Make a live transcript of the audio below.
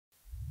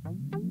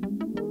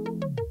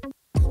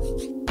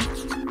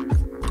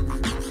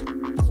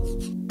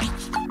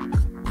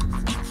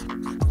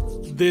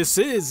This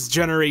is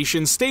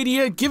Generation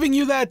Stadia, giving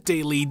you that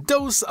daily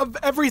dose of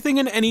everything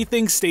and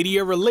anything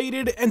Stadia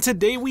related, and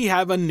today we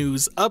have a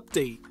news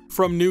update.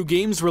 From new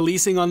games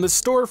releasing on the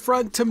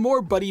storefront to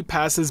more buddy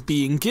passes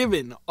being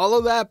given, all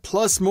of that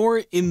plus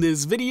more in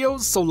this video,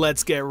 so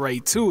let's get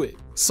right to it.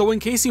 So in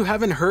case you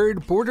haven't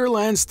heard,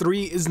 Borderlands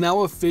 3 is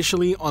now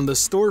officially on the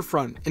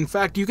storefront. In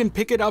fact, you can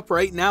pick it up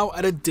right now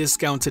at a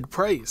discounted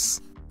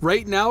price.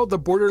 Right now, the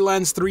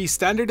Borderlands 3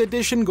 Standard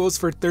Edition goes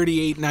for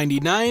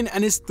 $38.99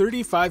 and is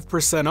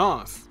 35%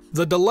 off.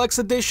 The Deluxe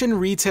Edition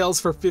retails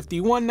for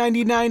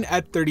 $51.99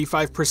 at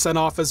 35%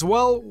 off as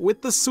well,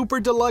 with the Super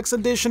Deluxe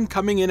Edition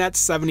coming in at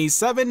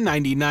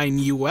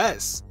 $77.99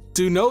 US.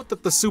 Do note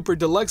that the Super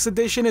Deluxe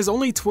Edition is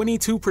only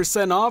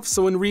 22% off,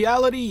 so in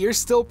reality, you're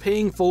still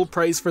paying full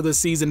price for the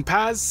Season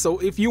Pass, so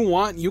if you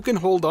want, you can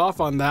hold off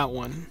on that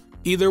one.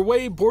 Either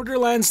way,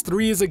 Borderlands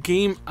 3 is a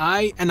game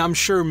and I'm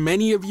sure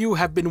many of you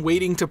have been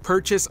waiting to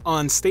purchase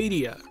on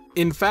Stadia.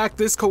 In fact,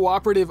 this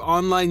cooperative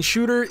online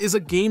shooter is a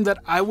game that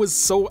I was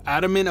so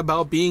adamant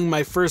about being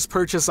my first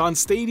purchase on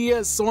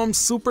Stadia, so I'm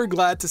super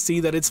glad to see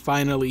that it's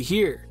finally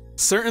here.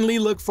 Certainly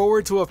look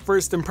forward to a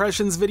first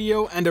impressions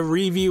video and a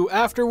review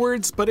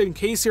afterwards, but in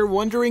case you're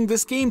wondering,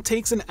 this game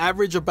takes an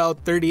average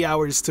about 30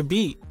 hours to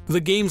beat. The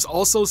game's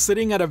also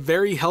sitting at a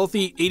very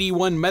healthy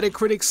 81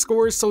 Metacritic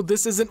score, so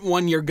this isn't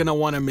one you're gonna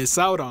want to miss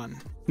out on.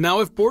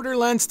 Now, if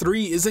Borderlands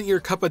 3 isn't your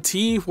cup of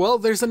tea, well,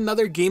 there's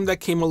another game that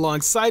came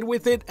alongside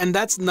with it, and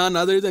that's none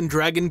other than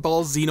Dragon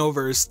Ball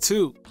Xenoverse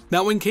 2.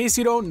 Now, in case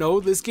you don't know,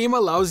 this game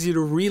allows you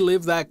to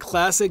relive that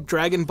classic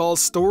Dragon Ball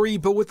story,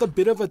 but with a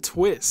bit of a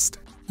twist.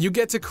 You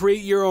get to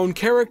create your own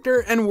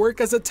character and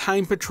work as a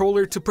time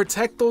patroller to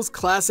protect those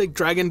classic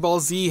Dragon Ball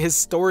Z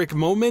historic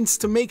moments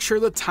to make sure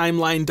the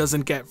timeline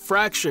doesn't get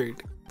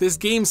fractured. This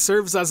game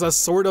serves as a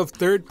sort of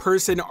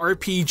third-person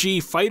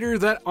RPG fighter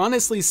that,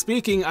 honestly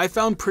speaking, I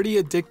found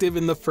pretty addictive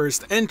in the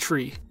first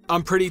entry.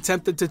 I'm pretty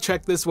tempted to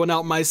check this one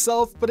out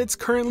myself, but it's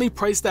currently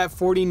priced at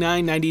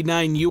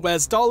 $49.99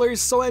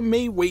 US, so I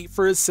may wait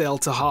for a sale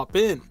to hop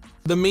in.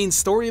 The main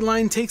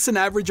storyline takes an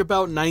average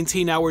about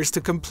 19 hours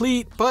to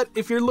complete, but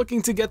if you're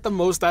looking to get the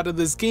most out of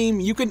this game,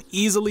 you can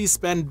easily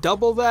spend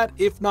double that,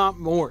 if not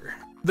more.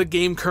 The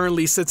game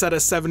currently sits at a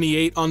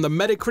 78 on the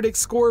Metacritic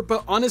score,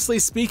 but honestly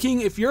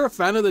speaking, if you're a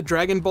fan of the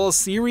Dragon Ball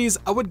series,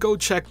 I would go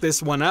check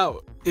this one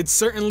out. It's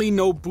certainly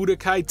no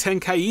Budokai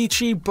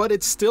Tenkaichi, but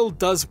it still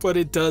does what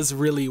it does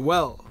really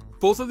well.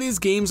 Both of these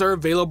games are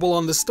available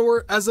on the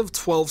store as of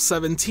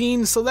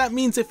 12/17, so that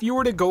means if you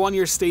were to go on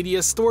your Stadia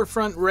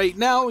storefront right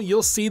now,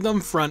 you'll see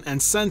them front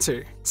and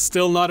center.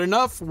 Still not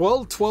enough?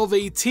 Well,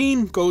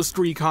 12/18, Ghost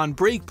Recon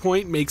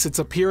Breakpoint makes its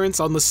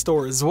appearance on the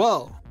store as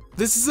well.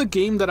 This is a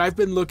game that I've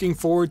been looking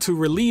forward to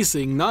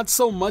releasing, not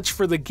so much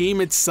for the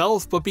game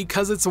itself, but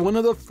because it's one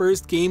of the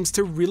first games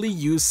to really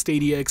use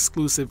Stadia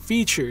exclusive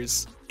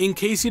features. In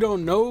case you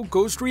don't know,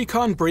 Ghost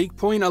Recon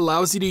Breakpoint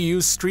allows you to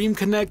use Stream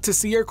Connect to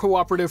see your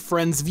cooperative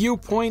friend's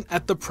viewpoint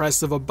at the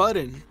press of a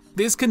button.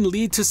 This can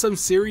lead to some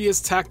serious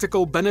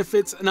tactical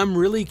benefits, and I'm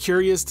really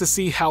curious to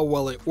see how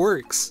well it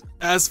works.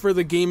 As for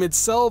the game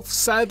itself,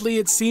 sadly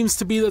it seems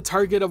to be the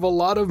target of a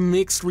lot of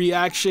mixed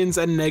reactions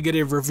and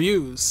negative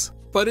reviews.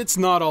 But it's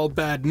not all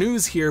bad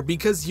news here,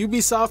 because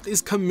Ubisoft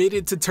is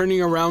committed to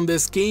turning around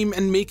this game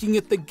and making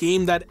it the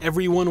game that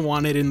everyone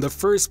wanted in the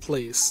first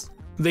place.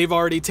 They've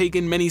already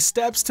taken many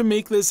steps to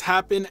make this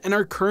happen and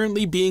are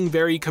currently being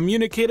very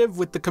communicative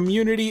with the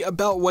community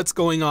about what's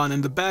going on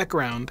in the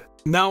background.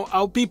 Now,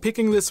 I'll be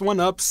picking this one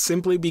up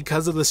simply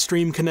because of the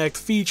Stream Connect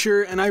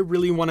feature, and I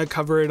really want to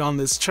cover it on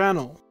this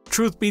channel.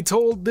 Truth be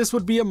told, this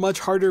would be a much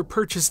harder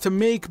purchase to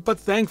make, but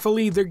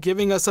thankfully they're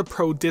giving us a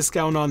pro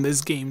discount on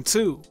this game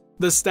too.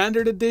 The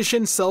Standard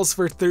Edition sells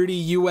for $30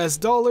 US,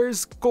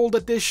 Gold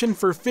Edition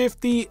for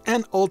 $50,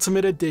 and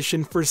Ultimate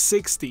Edition for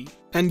 $60.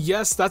 And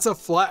yes, that's a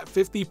flat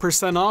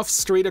 50% off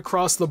straight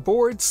across the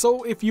board,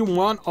 so if you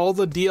want all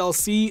the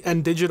DLC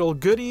and digital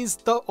goodies,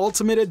 the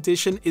Ultimate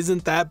Edition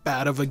isn't that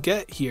bad of a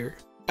get here.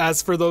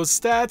 As for those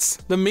stats,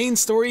 the main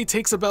story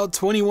takes about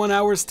 21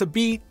 hours to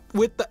beat,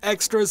 with the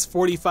extras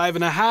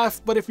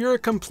 45.5, but if you're a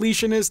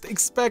completionist,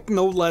 expect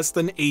no less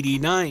than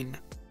 89.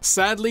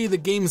 Sadly, the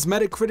game's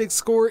Metacritic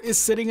score is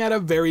sitting at a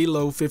very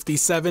low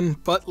 57,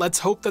 but let's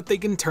hope that they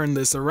can turn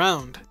this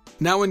around.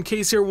 Now, in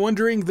case you're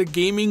wondering, the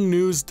gaming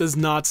news does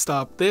not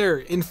stop there.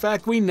 In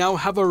fact, we now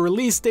have a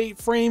release date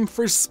frame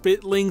for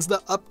Spitlings,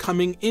 the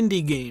upcoming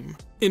indie game.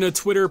 In a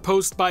Twitter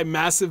post by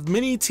Massive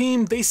Mini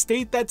Team, they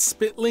state that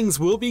Spitlings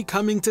will be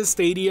coming to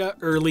Stadia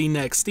early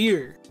next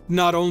year.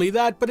 Not only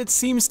that, but it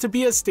seems to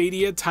be a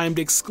Stadia timed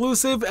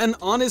exclusive, and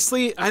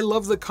honestly, I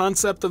love the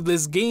concept of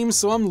this game,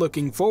 so I'm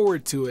looking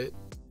forward to it.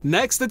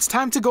 Next, it's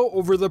time to go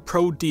over the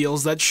pro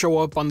deals that show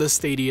up on the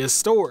Stadia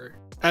store.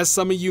 As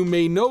some of you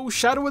may know,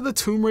 Shadow of the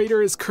Tomb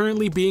Raider is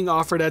currently being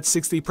offered at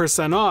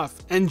 60% off,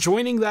 and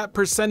joining that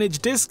percentage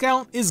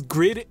discount is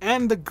Grid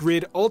and the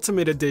Grid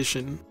Ultimate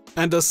Edition.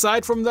 And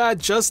aside from that,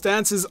 Just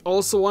Dance is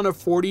also on a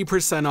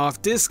 40%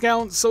 off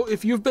discount, so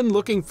if you've been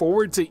looking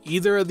forward to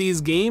either of these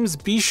games,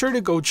 be sure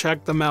to go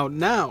check them out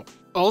now.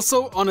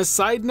 Also, on a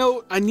side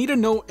note, I need to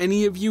know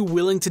any of you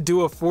willing to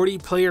do a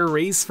 40-player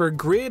race for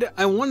Grid.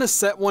 I want to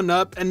set one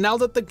up, and now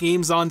that the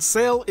game's on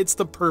sale, it's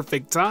the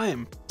perfect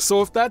time.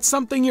 So if that's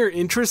something you're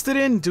interested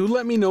in, do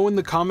let me know in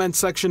the comment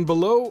section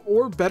below,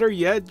 or better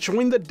yet,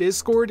 join the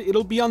Discord,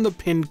 it'll be on the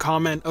pinned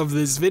comment of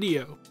this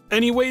video.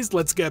 Anyways,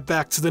 let's get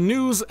back to the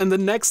news, and the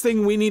next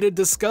thing we need to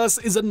discuss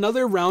is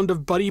another round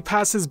of buddy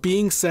passes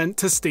being sent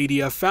to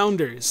Stadia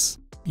founders.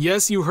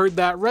 Yes, you heard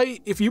that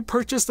right. If you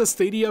purchase the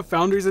Stadia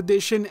Founders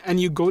Edition and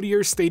you go to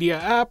your Stadia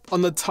app,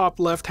 on the top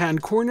left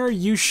hand corner,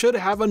 you should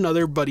have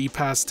another buddy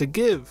pass to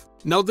give.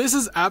 Now this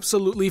is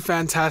absolutely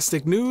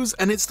fantastic news,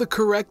 and it's the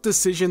correct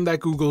decision that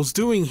Google's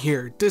doing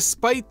here.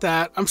 Despite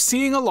that, I'm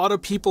seeing a lot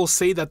of people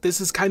say that this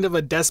is kind of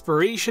a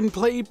desperation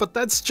play, but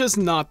that's just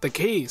not the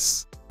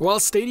case. While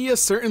Stadia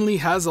certainly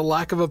has a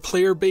lack of a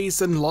player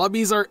base and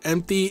lobbies are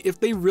empty, if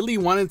they really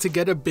wanted to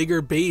get a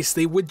bigger base,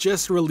 they would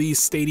just release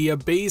Stadia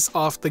Base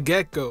off the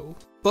get-go.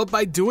 But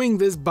by doing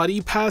this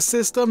buddy pass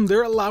system,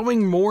 they're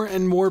allowing more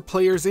and more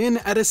players in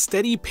at a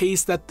steady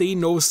pace that they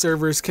know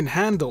servers can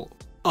handle.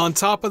 On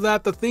top of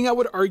that, the thing I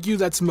would argue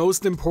that's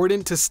most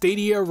important to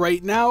Stadia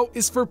right now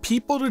is for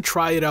people to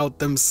try it out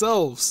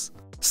themselves.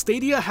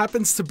 Stadia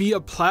happens to be a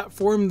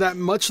platform that,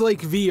 much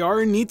like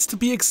VR, needs to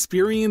be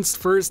experienced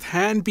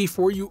firsthand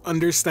before you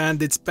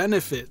understand its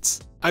benefits.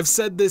 I've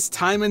said this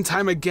time and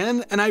time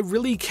again, and I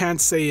really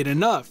can't say it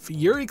enough.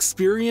 Your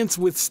experience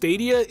with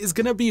Stadia is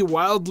gonna be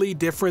wildly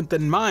different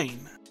than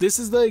mine. This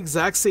is the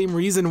exact same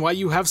reason why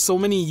you have so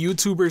many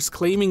YouTubers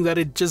claiming that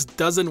it just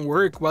doesn't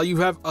work, while you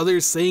have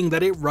others saying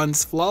that it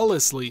runs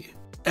flawlessly.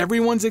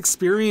 Everyone's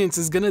experience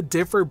is gonna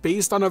differ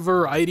based on a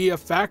variety of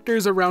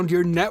factors around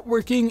your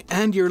networking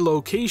and your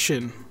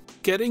location.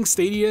 Getting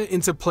Stadia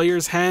into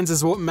players' hands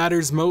is what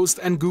matters most,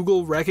 and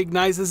Google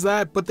recognizes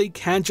that, but they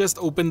can't just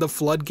open the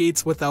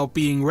floodgates without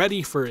being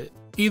ready for it.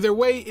 Either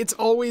way, it's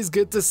always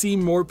good to see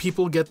more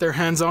people get their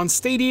hands on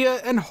Stadia,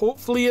 and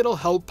hopefully it'll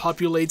help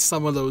populate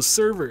some of those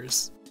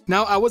servers.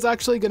 Now, I was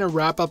actually going to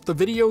wrap up the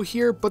video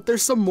here, but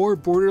there's some more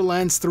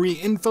Borderlands 3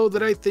 info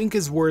that I think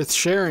is worth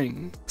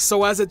sharing.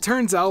 So as it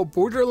turns out,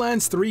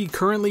 Borderlands 3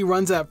 currently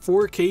runs at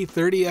 4K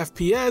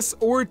 30fps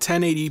or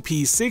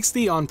 1080p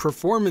 60 on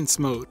performance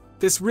mode.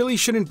 This really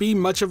shouldn't be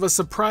much of a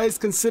surprise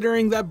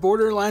considering that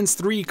Borderlands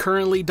 3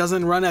 currently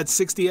doesn't run at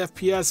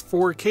 60fps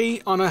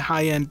 4K on a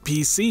high-end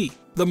PC.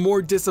 The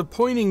more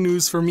disappointing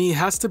news for me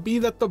has to be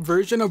that the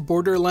version of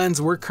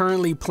Borderlands we're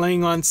currently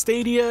playing on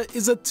Stadia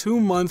is a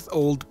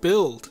 2-month-old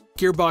build.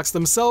 Gearbox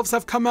themselves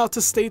have come out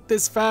to state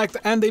this fact,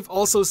 and they've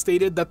also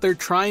stated that they're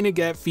trying to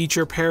get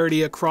feature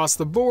parity across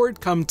the board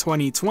come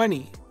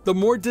 2020. The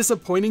more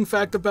disappointing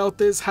fact about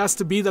this has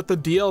to be that the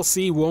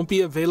DLC won't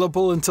be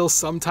available until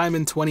sometime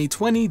in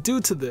 2020 due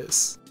to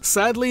this.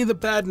 Sadly, the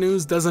bad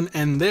news doesn't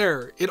end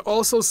there. It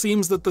also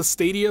seems that the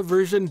Stadia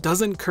version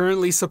doesn't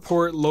currently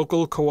support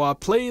local co-op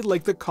play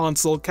like the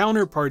console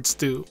counterparts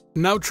do.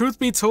 Now, truth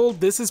be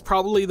told, this is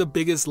probably the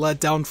biggest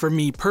letdown for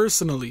me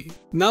personally.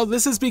 Now,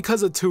 this is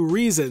because of two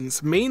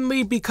reasons,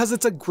 mainly because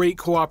it's a great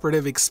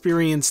cooperative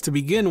experience to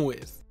begin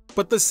with.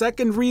 But the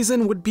second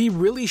reason would be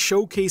really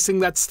showcasing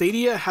that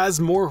Stadia has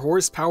more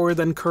horsepower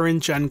than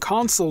current gen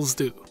consoles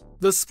do.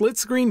 The split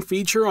screen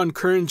feature on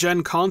current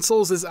gen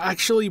consoles is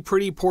actually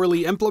pretty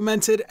poorly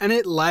implemented, and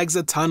it lags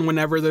a ton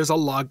whenever there's a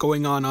lot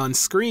going on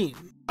screen.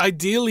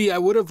 Ideally, I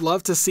would have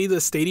loved to see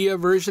the Stadia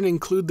version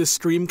include the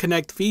Stream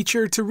Connect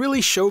feature to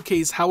really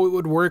showcase how it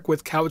would work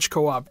with couch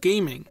co-op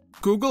gaming.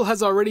 Google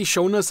has already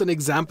shown us an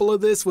example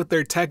of this with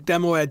their tech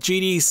demo at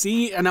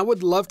GDC, and I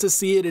would love to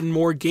see it in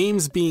more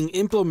games being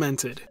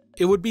implemented.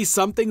 It would be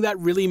something that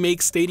really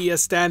makes Stadia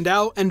stand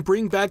out and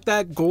bring back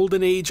that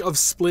golden age of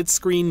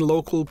split-screen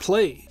local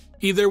play.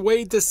 Either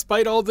way,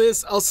 despite all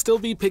this, I'll still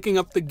be picking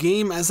up the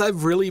game as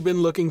I've really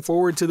been looking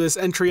forward to this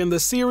entry in the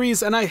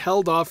series, and I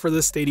held off for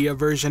the Stadia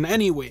version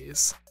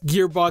anyways.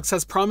 Gearbox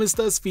has promised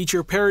us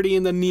feature parity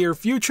in the near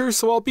future,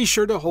 so I'll be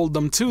sure to hold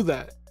them to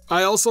that.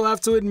 I also have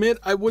to admit,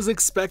 I was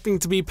expecting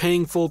to be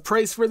paying full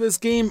price for this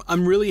game.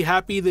 I'm really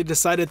happy they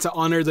decided to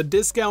honor the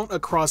discount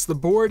across the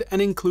board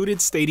and included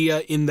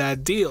Stadia in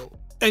that deal.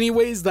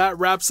 Anyways, that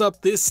wraps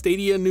up this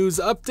Stadia news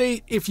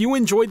update. If you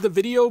enjoyed the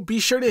video, be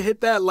sure to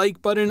hit that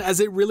like button as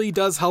it really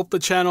does help the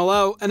channel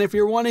out, and if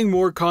you're wanting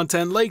more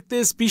content like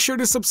this, be sure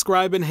to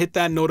subscribe and hit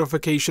that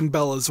notification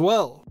bell as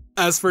well.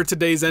 As for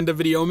today's end of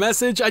video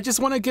message, I just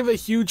want to give a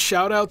huge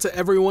shout out to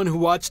everyone who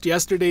watched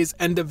yesterday's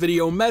end of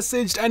video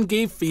message and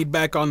gave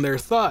feedback on their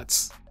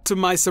thoughts. To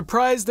my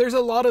surprise, there's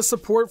a lot of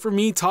support for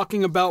me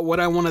talking about what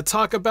I want to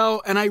talk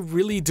about, and I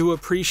really do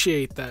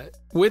appreciate that.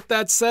 With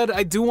that said,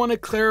 I do want to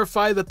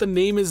clarify that the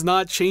name is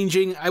not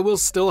changing. I will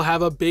still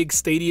have a big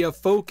Stadia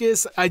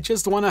focus. I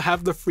just want to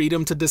have the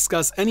freedom to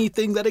discuss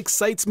anything that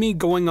excites me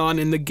going on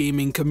in the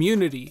gaming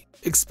community.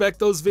 Expect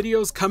those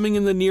videos coming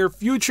in the near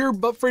future,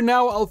 but for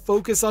now I'll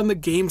focus on the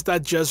games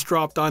that just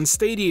dropped on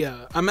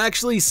Stadia. I'm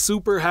actually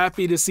super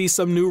happy to see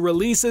some new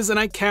releases and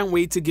I can't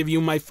wait to give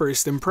you my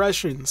first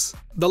impressions.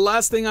 The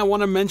last thing I want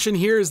to mention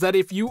here is that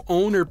if you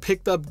own or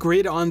picked up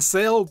Grid on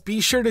sale,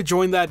 be sure to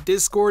join that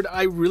Discord.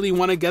 I really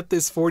want to get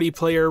this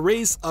 40-player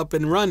race up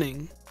and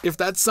running. If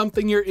that's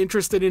something you're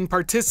interested in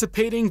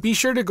participating, be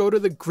sure to go to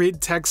the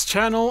Grid text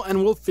channel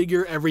and we'll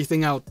figure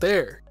everything out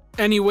there.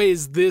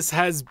 Anyways, this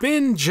has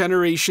been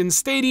Generation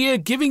Stadia,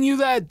 giving you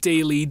that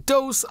daily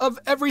dose of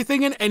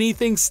everything and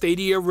anything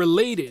Stadia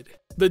related.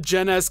 The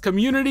Gen S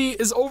community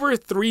is over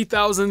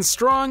 3,000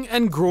 strong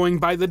and growing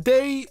by the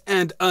day,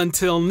 and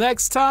until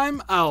next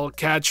time, I'll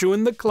catch you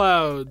in the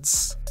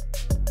clouds.